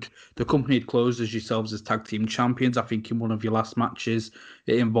the company had closed as yourselves as Tag Team Champions. I think in one of your last matches,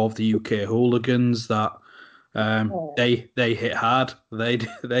 it involved the UK Hooligans. That they hit hard. They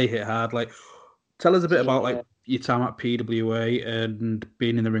hit hard. Tell us a bit about your time at PWA and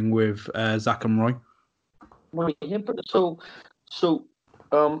being in the ring with Zach and Roy. Right. Yeah, so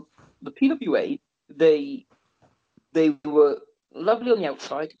the PWA, they were lovely on the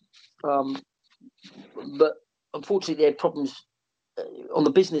outside, but unfortunately they had problems on the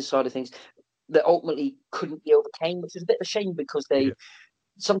business side of things that ultimately couldn't be overcame, which is a bit of a shame because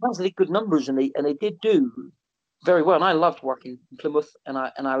sometimes they did good numbers and they did do very well. And I loved working in Plymouth, and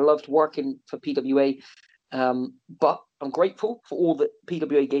I loved working for PWA. But I'm grateful for all that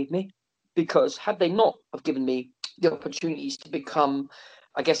PWA gave me, because had they not have given me the opportunities to become,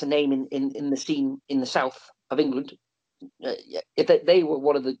 I guess, a name in the scene in the south of England, if they were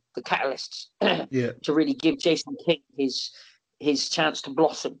one of the catalysts to really give Jason King his chance to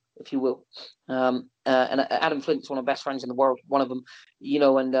blossom, if you will. And Adam Flint's one of my best friends in the world, one of them,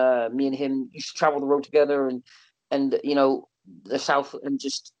 and me and him used to travel the road together and the south and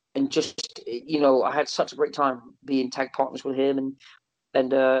just I had such a great time being tag partners with him,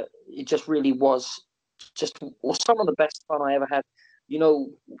 and it just really was some of the best fun I ever had.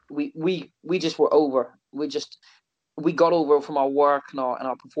 We just were over. We got over from our work and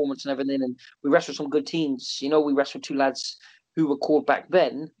our performance and everything, and we wrestled some good teams. We wrestled two lads who were called back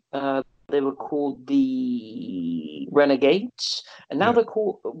then. They were called the Renegades, and now they're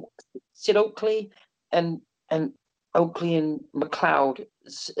called Sid Oakley and Oakley and McLeod.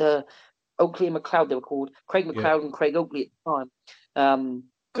 Oakley and McLeod, they were called. Craig McLeod and Craig Oakley at the time.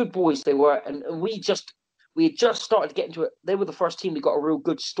 Good boys they were, and we had just started to get into it. They were the first team we got a real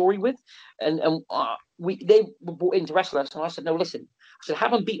good story with, and they were brought in to wrestle us. And I said, no, listen. I said,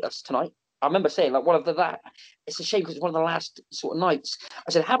 have them beat us tonight. I remember saying, it's a shame because it's one of the last sort of nights.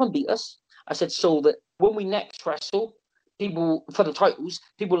 I said, have them beat us. I said, so that when we next wrestle, people for the titles,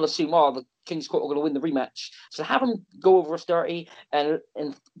 people will assume, the King's Court are going to win the rematch. So have them go over us dirty. And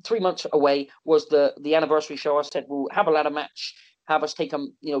 3 months away was the anniversary show. I said, we'll have a ladder match, have us take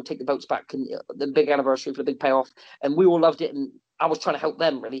them, take the belts back, and the big anniversary for the big payoff. And we all loved it. And I was trying to help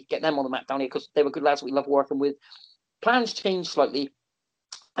them really get them on the map down here because they were good lads that we loved working with. Plans changed slightly,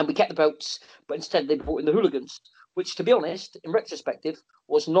 and we kept the belts, but instead they brought in the Hooligans, which, to be honest, in retrospective,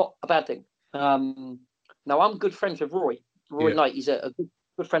 was not a bad thing. Now I'm good friends with Roy Knight. He's a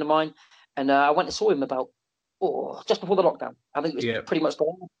good friend of mine, and I went and saw him about just before the lockdown. I think it was pretty much the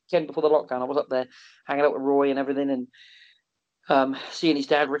weekend before the lockdown. I was up there hanging out with Roy and everything, and seeing his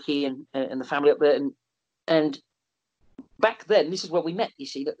dad Ricky and the family up there, and back then this is where we met. You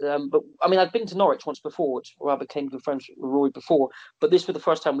see, but I mean I'd been to Norwich once before, where I became good friends with Roy before, but this was the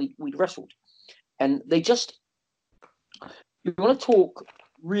first time we'd wrestled, and they just, you want to talk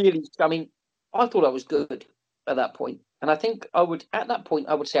really. I mean, I thought I was good at that point. And I think I would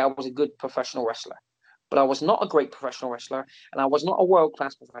say I was a good professional wrestler, but I was not a great professional wrestler, and I was not a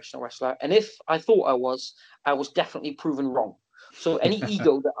world-class professional wrestler. And if I thought I was definitely proven wrong. So any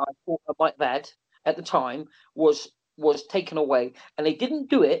ego that I thought I might have had at the time was taken away. And they didn't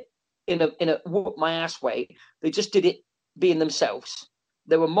do it in a whoop my ass way. They just did it being themselves.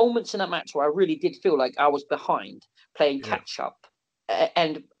 There were moments in that match where I really did feel like I was behind, playing catch up,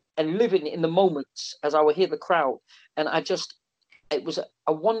 and living in the moments as I would hear the crowd. And it was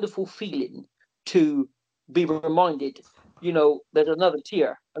a wonderful feeling to be reminded, there's another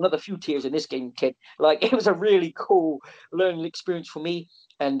few tiers in this game, kid. Like, it was a really cool learning experience for me.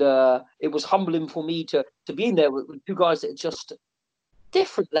 And it was humbling for me to be in there with two guys that are just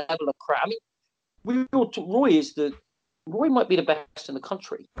different level of crap. I mean, Roy might be the best in the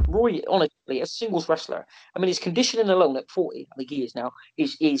country. Roy, honestly, as a singles wrestler, I mean, his conditioning alone at 40, I think he is now,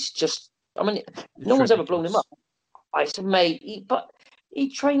 is just, I mean, no one's ever blown him up. I said, mate, he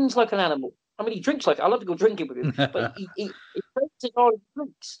trains like an animal. I mean, he drinks like, I love to go drinking with him, but he trains as hard as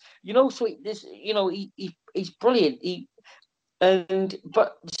he drinks, so he's brilliant.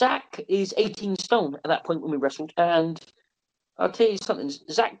 But Zach is 18 stone at that point when we wrestled, and I'll tell you something,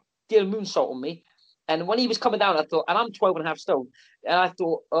 Zach did a moonsault on me, and when he was coming down, I thought, and I'm 12 and a half stone, and I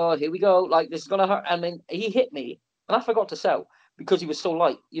thought, oh, here we go, like, this is going to hurt. And then he hit me, and I forgot to sell because he was so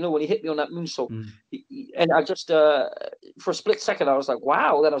light, when he hit me on that moonsault. And I just, for a split second, I was like,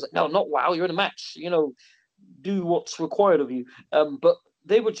 wow. Then I was like, no, not wow, you're in a match, do what's required of you. But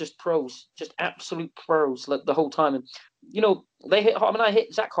they were just pros, just absolute pros, like, the whole time. And, they hit hard. I mean, I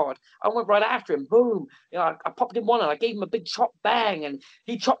hit Zach hard. I went right after him. Boom. I popped him one and I gave him a big chop, bang. And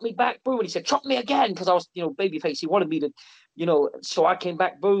he chopped me back. Boom. And he said, chop me again. Because I was, babyface. He wanted me to, so I came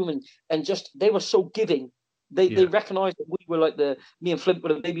back. Boom. And just, they were so giving. They recognized that we were like me and Flint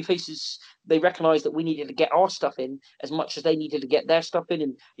were the baby faces. They recognized that we needed to get our stuff in as much as they needed to get their stuff in.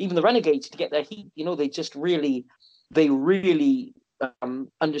 And even the Renegades to get their heat, they just really,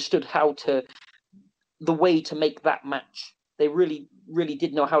 understood the way to make that match. They really, really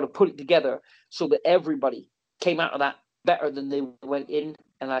did know how to put it together so that everybody came out of that better than they went in.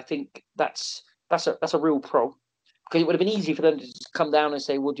 And I think that's a real pro, because it would have been easy for them to just come down and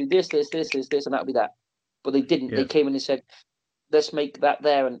say, we'll do this, and that'll be that. But they didn't. Yeah. They came in and said, let's make that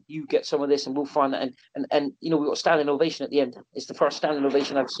there, and you get some of this, and we'll find that. And we got a standing ovation at the end. It's the first standing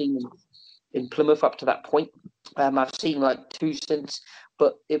ovation I've seen in Plymouth up to that point. I've seen like two since,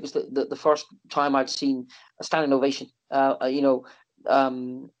 but it was the first time I'd seen a standing ovation.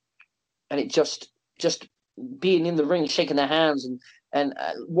 And it just being in the ring, shaking their hands, and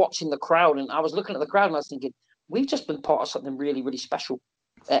watching the crowd. And I was looking at the crowd and I was thinking, we've just been part of something really, really special.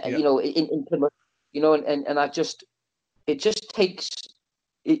 In Plymouth. And I just, it just takes,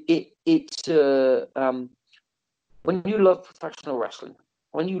 it's when you love professional wrestling,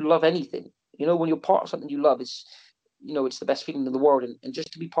 when you love anything, when you're part of something you love, it's the best feeling in the world. And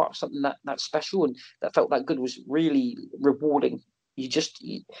just to be part of something that special and that felt that good was really rewarding.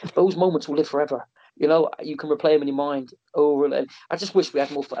 Those moments will live forever. You can replay them in your mind over and I just wish we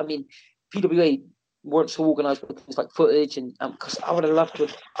had more. I mean, PWA weren't so organized with things like footage, and because I would have loved to.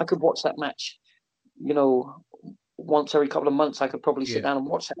 I could watch that match. Once every couple of months, I could probably sit down and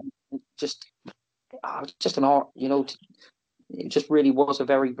watch that. Just an art, it just really was a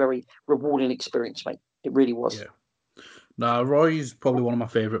very, very rewarding experience, mate. It really was. Yeah. Now, Roy's probably one of my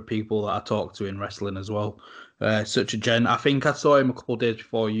favourite people that I talk to in wrestling as well. Such a gent. I think I saw him a couple of days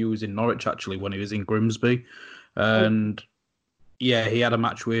before you was in Norwich, actually, when he was in Grimsby. And, yeah, he had a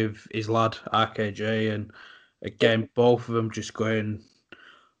match with his lad, RKJ, and, again, both of them just going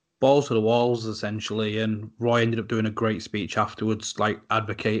balls to the walls, essentially, and Roy ended up doing a great speech afterwards, like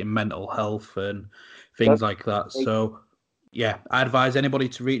advocating mental health and things like that. So, yeah, I advise anybody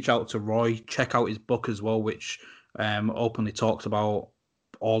to reach out to Roy, check out his book as well, which openly talks about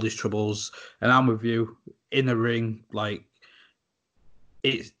all his troubles. And I'm with you, in the ring, like,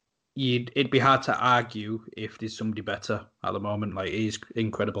 it'd be hard to argue if there's somebody better at the moment. Like, he's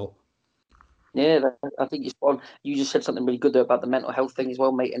incredible. Yeah, I think you just said something really good there about the mental health thing as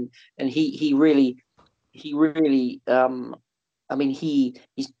well, mate. And he really, I mean, he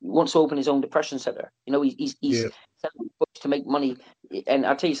wants to open his own depression center. He's selling books to make money. And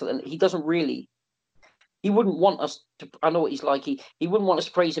I'll tell you something, he wouldn't want us to. I know what he's like. He wouldn't want us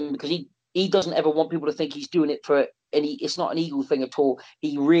to praise him because he doesn't ever want people to think he's doing it for any. It's not an ego thing at all.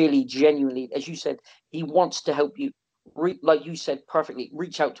 He really, genuinely, as you said, he wants to help you. Like you said perfectly,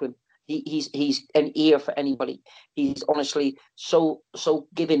 reach out to him. He's an ear for anybody. He's honestly so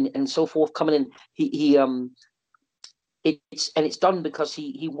giving and so forthcoming, and it's done because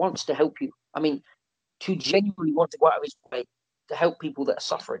he wants to help you. I mean, to genuinely want to go out of his way to help people that are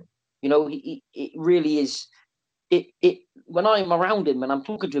suffering. It really is. It when I'm around him and I'm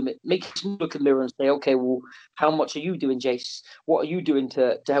talking to him, it makes me look in the mirror and say, okay, well, how much are you doing, Jace? What are you doing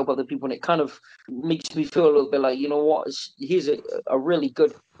to help other people? And it kind of makes me feel a little bit like, he's a really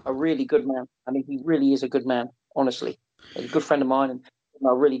good man. I mean, he really is a good man, honestly. He's a good friend of mine, and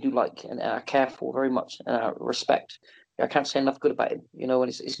I really do like and I care for very much, and I respect. I can't say enough good about him, and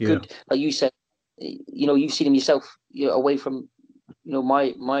it's good. Like you said, you've seen him yourself, away from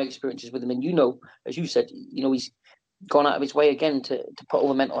my experiences with him, and as you said, he's gone out of his way again to put all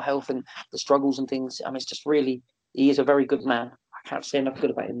the mental health and the struggles and things. I mean, it's just really, he is a very good man. I can't say enough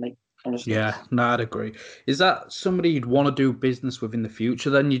good about him, mate. Honestly. Yeah, no, I'd agree. Is that somebody you'd want to do business with in the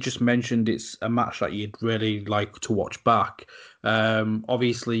future? Then you just mentioned it's a match that you'd really like to watch back.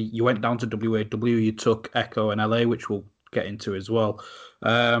 Obviously, you went down to WAW, you took Echo and LA, which we'll get into as well.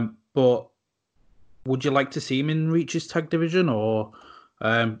 But would you like to see him in Reach's tag division, or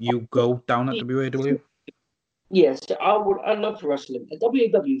you go down at WAW? Yes, I would. I'd love to wrestle him. At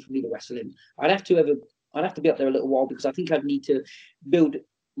WAW, for me to wrestle him, I'd have to be up there a little while, because I think I'd need to build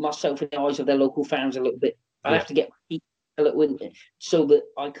myself in the eyes of their local fans a little bit. I'd have to get a little in, so that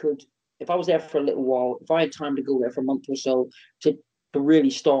I could, if I was there for a little while, if I had time to go there for a month or so to really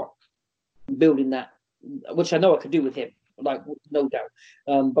start building that, which I know I could do with him, like, no doubt.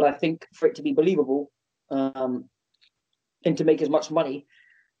 But I think for it to be believable, and to make as much money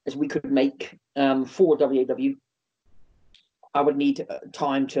as we could make for WAW, I would need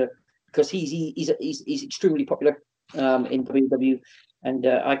time to, because he's extremely popular in WAW. And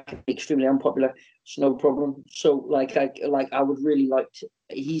I can be extremely unpopular. It's no problem. So, I would really like to.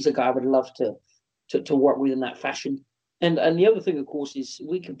 He's a guy I would love to work with in that fashion. And the other thing, of course, is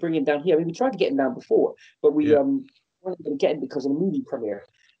we can bring him down here. I mean, we tried to get him down before, but we weren't able to get him because of the movie premiere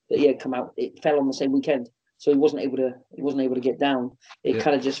that he had come out. It fell on the same weekend, so he wasn't able to get down. It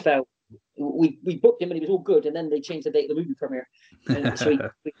kind of just fell. We booked him and he was all good, and then they changed the date of the movie premiere. And so it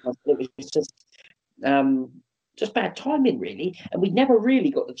was just bad timing, really, and we never really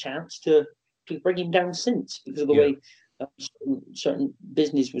got the chance to bring him down since, because of the way certain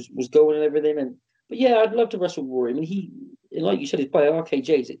business was going and everything. But yeah, I'd love to wrestle Rory. I mean, like you said, he's by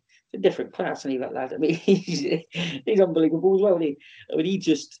RKJ's. It's a different class, and that lad. I mean, he's unbelievable as well. He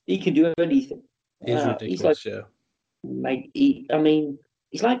can do anything. He's ridiculous, mate.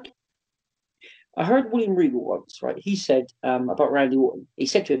 He's like. I heard William Regal once, right? He said about Randy Orton. He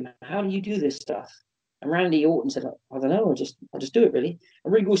said to him, "How do you do this stuff?" And Randy Orton said, "I don't know. I just do it, really."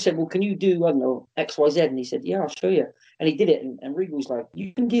 And Regal said, "Well, can you do, I don't know, X, Y, Z?" And he said, "Yeah, I'll show you." And he did it. And Regal's like,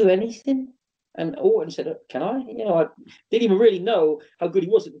 "You can do anything?" And Orton said, "Can I?" I didn't even really know how good he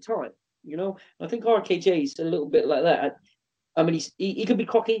was at the time. I think RKJ is a little bit like that. I mean, he could be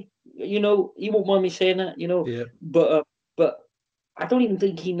cocky. He won't mind me saying that. Yeah. But I don't even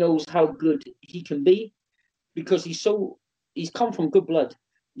think he knows how good he can be, because he's come from good blood.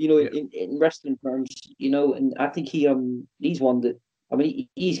 In wrestling terms, and I think he's one that, I mean,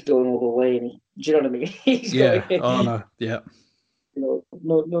 he's going all the way, and do you know what I mean?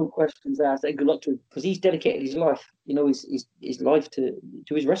 No questions asked. And good luck to him, because he's dedicated his life, his life to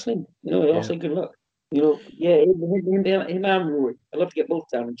his wrestling. I'll say good luck. Him and Rory. I'd love to get both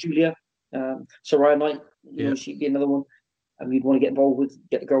down. And Julia, Saraya Knight, she'd be another one. And you'd want to get involved with,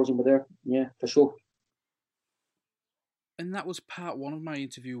 get the girls in with her. Yeah, for sure. And that was part 1 of my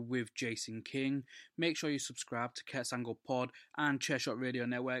interview with Jason King. Make sure you subscribe to Kurt's Angle Pod and Chairshot Radio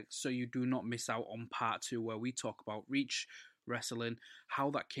Network so you do not miss out on part 2, where we talk about Reach Wrestling, how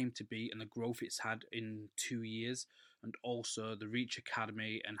that came to be and the growth it's had in 2 years, and also the Reach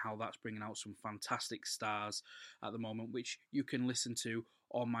Academy and how that's bringing out some fantastic stars at the moment, which you can listen to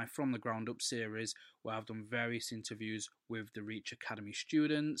on my From the Ground Up series, where I've done various interviews with the Reach Academy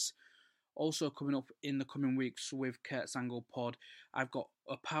students. Also coming up in the coming weeks with Kurt's Angle Pod, I've got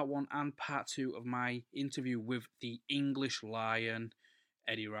a part 1 and part 2 of my interview with the English Lion,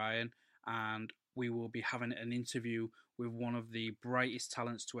 Eddie Ryan, and we will be having an interview with one of the brightest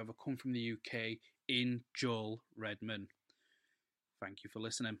talents to ever come from the UK in Joel Redman. Thank you for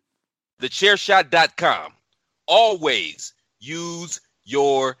listening. TheChairShot.com. Always use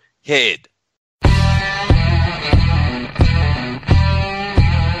your head.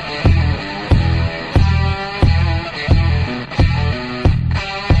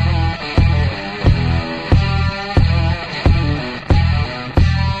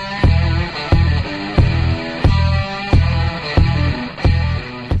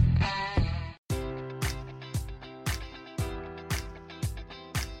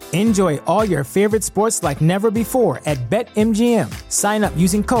 Enjoy all your favorite sports like never before at BetMGM. Sign up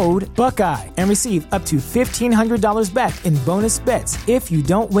using code Buckeye and receive up to $1,500 back in bonus bets if you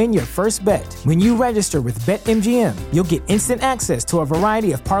don't win your first bet. When you register with BetMGM, you'll get instant access to a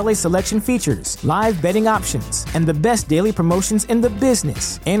variety of parlay selection features, live betting options, and the best daily promotions in the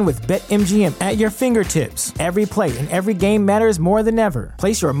business. And with BetMGM at your fingertips, every play and every game matters more than ever.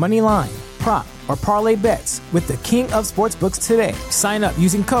 Place your money line, prop, or parlay bets with the king of sportsbooks today. Sign up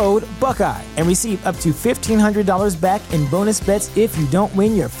using code Buckeye and receive up to $1,500 back in bonus bets if you don't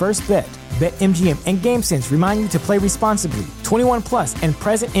win your first bet. BetMGM and GameSense remind you to play responsibly. 21 plus and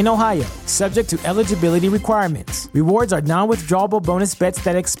present in Ohio, subject to eligibility requirements. Rewards are non-withdrawable bonus bets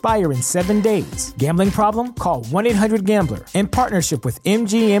that expire in 7 days. Gambling problem? Call 1-800-GAMBLER. In partnership with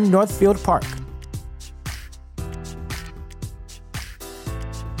MGM Northfield Park.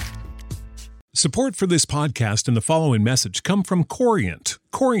 Support for this podcast and the following message come from Corient.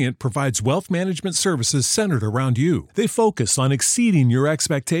 Corient provides wealth management services centered around you. They focus on exceeding your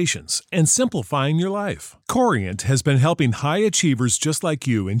expectations and simplifying your life. Corient has been helping high achievers just like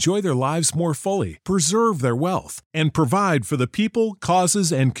you enjoy their lives more fully, preserve their wealth, and provide for the people,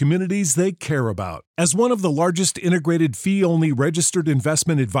 causes, and communities they care about. As one of the largest integrated fee-only registered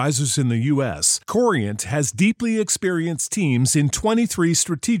investment advisors in the U.S., Corient has deeply experienced teams in 23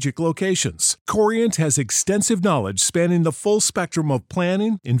 strategic locations. Corient has extensive knowledge spanning the full spectrum of planning,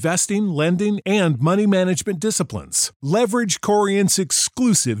 investing, lending, and money management disciplines. Leverage Corient's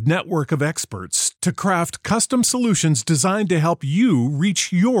exclusive network of experts to craft custom solutions designed to help you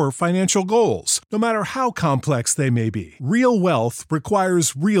reach your financial goals, no matter how complex they may be. Real wealth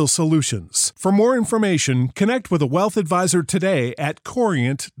requires real solutions. For more information, connect with a wealth advisor today at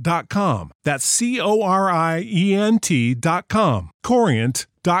Corient.com. That's Corient.com.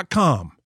 Corient.com.